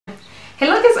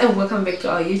and welcome back to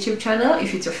our YouTube channel.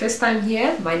 If it's your first time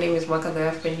here, my name is Maka the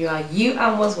Entrepreneur. You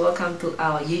are most welcome to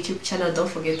our YouTube channel. Don't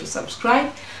forget to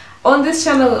subscribe. On this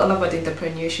channel, all about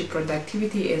entrepreneurship,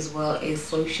 productivity, as well as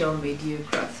social media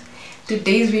growth.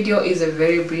 Today's video is a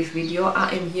very brief video. I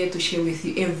am here to share with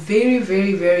you a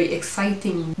very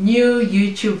exciting new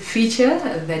YouTube feature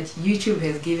that YouTube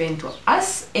has given to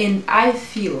us, and I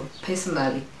feel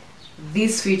personally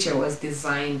this feature was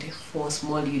designed for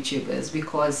small YouTubers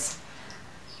because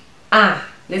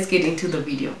let's get into the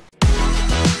video.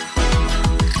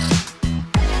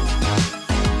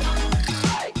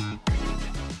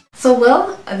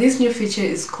 So this new feature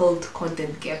is called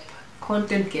Content Gap.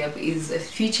 Content Gap is a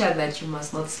feature that you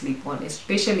must not sleep on,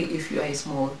 especially if you are a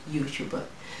small YouTuber.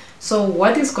 So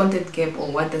what is Content Gap,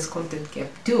 or what does Content Gap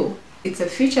do? It's a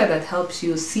feature that helps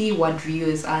you see what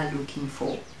viewers are looking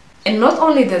for. And not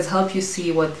only does it help you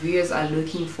see what viewers are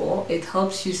looking for, it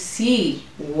helps you see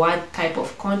what type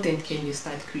of content can you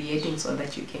start creating so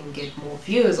that you can get more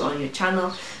viewers on your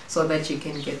channel, so that you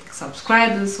can get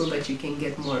subscribers, so that you can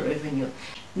get more revenue.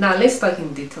 Now let's talk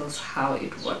in details how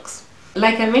it works.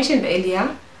 Like I mentioned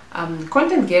earlier,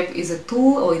 Content Gap is a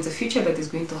tool, or it's a feature that is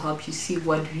going to help you see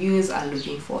what viewers are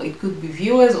looking for. It could be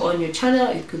viewers on your channel,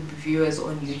 it could be viewers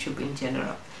on YouTube in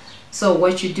general. So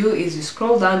what you do is you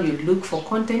scroll down, you look for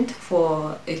content,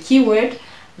 for a keyword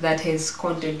that has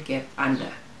Content Gap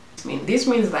under. This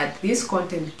means that this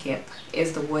Content Gap,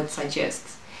 as the word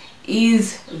suggests,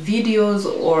 is videos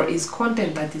or is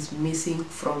content that is missing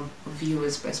from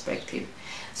viewers' perspective.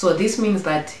 So this means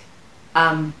that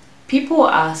people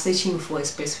are searching for a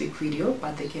specific video,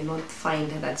 but they cannot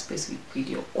find that specific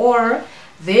video, or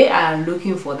they are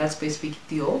looking for that specific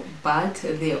video, but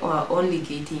they are only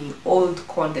getting old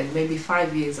content, maybe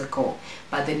 5 years ago,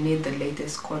 but they need the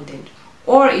latest content.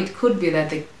 Or it could be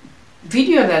that the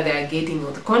video that they are getting,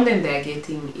 or the content they are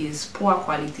getting, is poor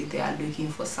quality. They are looking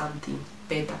for something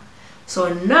better.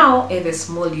 So now, as a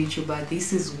small YouTuber,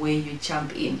 this is where you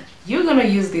jump in. You're gonna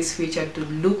use this feature to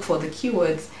look for the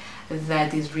keywords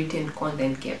that is written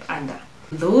Content Gap under.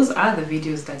 Those are the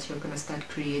videos that you're gonna start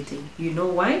creating. You know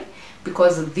why?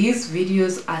 Because these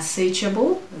videos are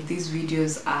searchable, these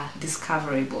videos are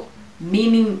discoverable,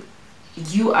 meaning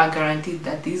you are guaranteed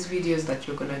that these videos that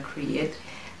you're gonna create,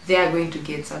 they are going to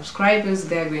get subscribers,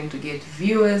 they are going to get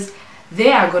viewers,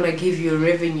 they are gonna give you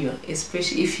revenue,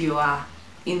 especially if you are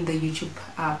in the YouTube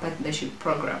partnership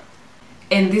program.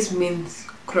 And this means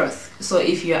growth. So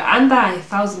if you're under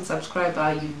 1,000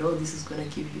 subscribers, you know this is going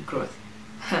to give you growth.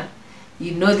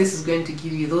 You know this is going to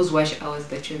give you those watch hours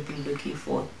that you've been looking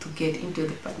for to get into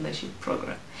the partnership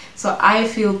program. So I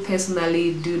feel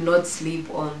personally, do not sleep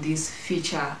on this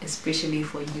feature, especially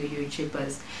for new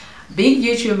YouTubers. Big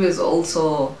YouTubers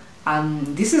also,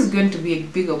 this is going to be a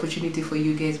big opportunity for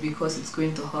you guys, because it's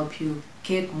going to help you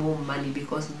get more money,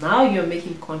 because now you're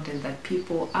making content that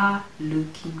people are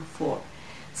looking for.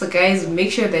 So guys,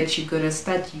 make sure that you're gonna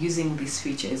start using these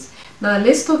features. Now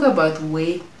let's talk about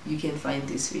where you can find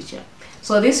this feature.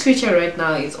 So this feature right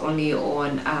now is only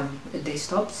on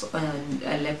desktops and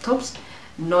laptops,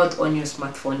 not on your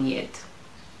smartphone yet.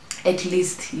 At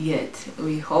least yet.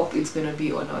 We hope it's gonna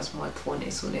be on our smartphone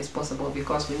as soon as possible,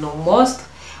 because we know most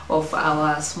of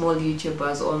our small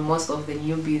YouTubers, or most of the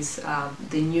newbies,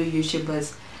 the new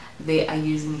YouTubers, they are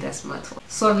using their smartphone.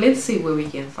 So let's see where we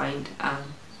can find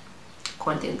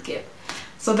Content Gap.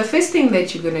 So the first thing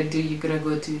that you're gonna do, you're gonna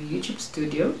go to YouTube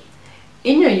Studio.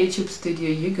 In your YouTube Studio,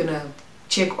 you're gonna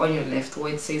check on your left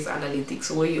where it says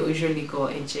analytics, where you usually go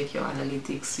and check your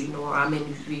analytics, you know, how many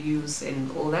views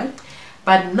and all that.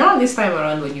 But now this time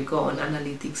around, when you go on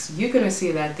analytics, you're gonna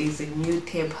see that there's a new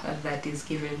tab that is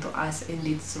given to us, and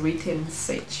it's written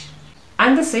search.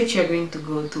 Under search, you're going to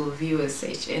go to viewer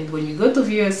search, and when you go to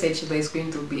viewer search, there's going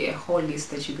to be a whole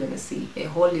list that you're gonna see, a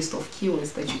whole list of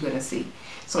keywords that you're gonna see.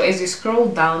 So as you scroll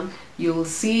down, you'll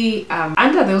see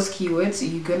under those keywords,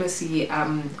 you're gonna see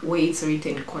where it's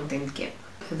written Content Gap.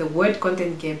 The word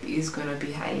Content Gap is gonna be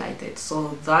highlighted,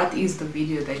 so that is the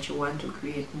video that you want to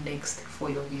create next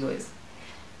for your viewers.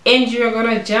 And you're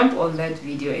gonna jump on that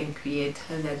video and create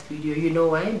that video. You know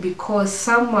why? Because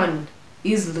someone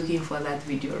is looking for that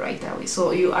video right away. So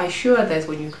you are sure that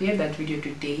when you create that video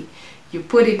today, you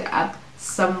put it up,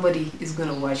 somebody is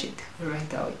gonna watch it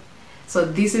right away. So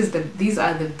these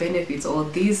are the benefits, or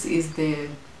this is the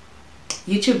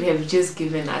YouTube have just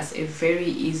given us a very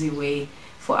easy way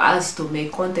for us to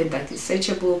make content that is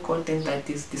searchable, content that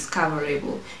is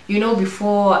discoverable. You know,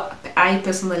 before, I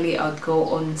personally, I would go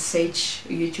on search,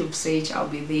 YouTube search, I'll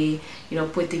be there, you know,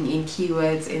 putting in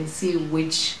keywords and see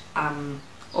which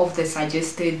of the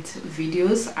suggested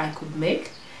videos I could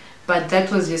make. But that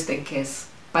was just a guess.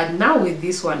 But now with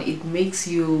this one, it makes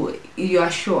you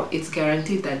are sure, it's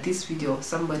guaranteed that this video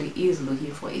somebody is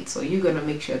looking for it, so you're gonna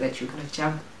make sure that you're gonna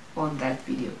jump on that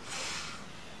video.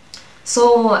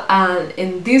 So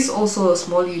and this also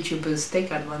small YouTubers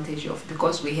take advantage of,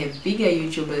 because we have bigger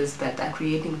YouTubers that are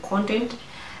creating content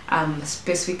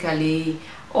specifically.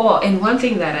 And one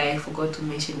thing that I forgot to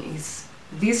mention is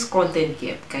this content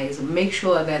gap, guys. Make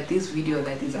sure that this video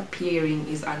that is appearing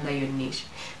is under your niche,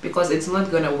 because it's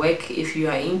not gonna work if you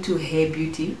are into hair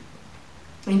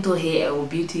or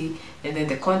beauty, and then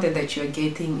the content that you're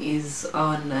getting is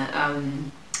on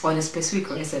a specific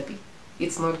recipe.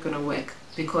 It's not gonna work,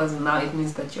 because now it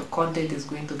means that your content is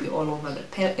going to be all over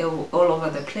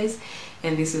the place,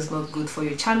 and this is not good for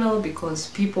your channel,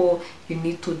 because you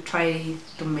need to try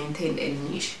to maintain a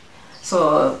niche.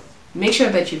 So make sure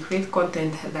that you create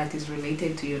content that is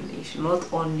related to your niche,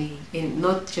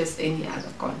 not just any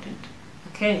other content.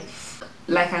 Okay,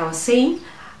 like I was saying,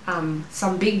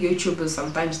 some big YouTubers,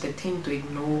 sometimes they tend to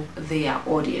ignore their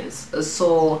audience.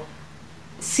 So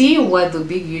see what the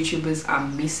big YouTubers are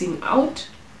missing out,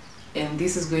 and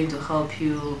this is going to help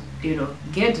you,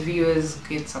 get viewers,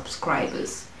 get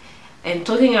subscribers. And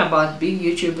talking about big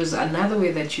YouTubers, another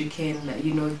way that you can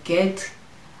get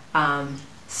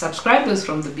subscribers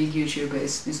from the big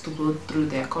YouTubers is to go through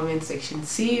their comment section,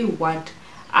 see what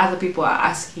other people are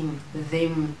asking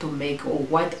them to make, or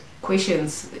what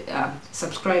questions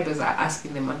subscribers are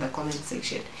asking them on the comment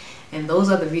section, and those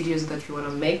are the videos that you want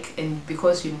to make. And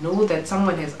because you know that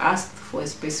someone has asked for a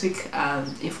specific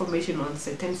information on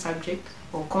certain subject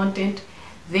or content,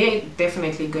 they're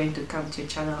definitely going to come to your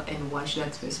channel and watch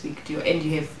that specific video,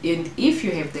 and if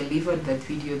you have delivered that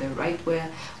video the right way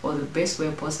or the best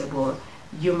way possible,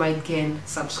 you might gain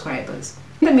subscribers.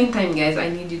 In the meantime, guys, I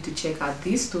need you to check out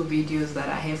these two videos that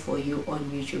I have for you on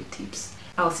YouTube tips.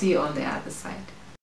 I'll see you on the other side.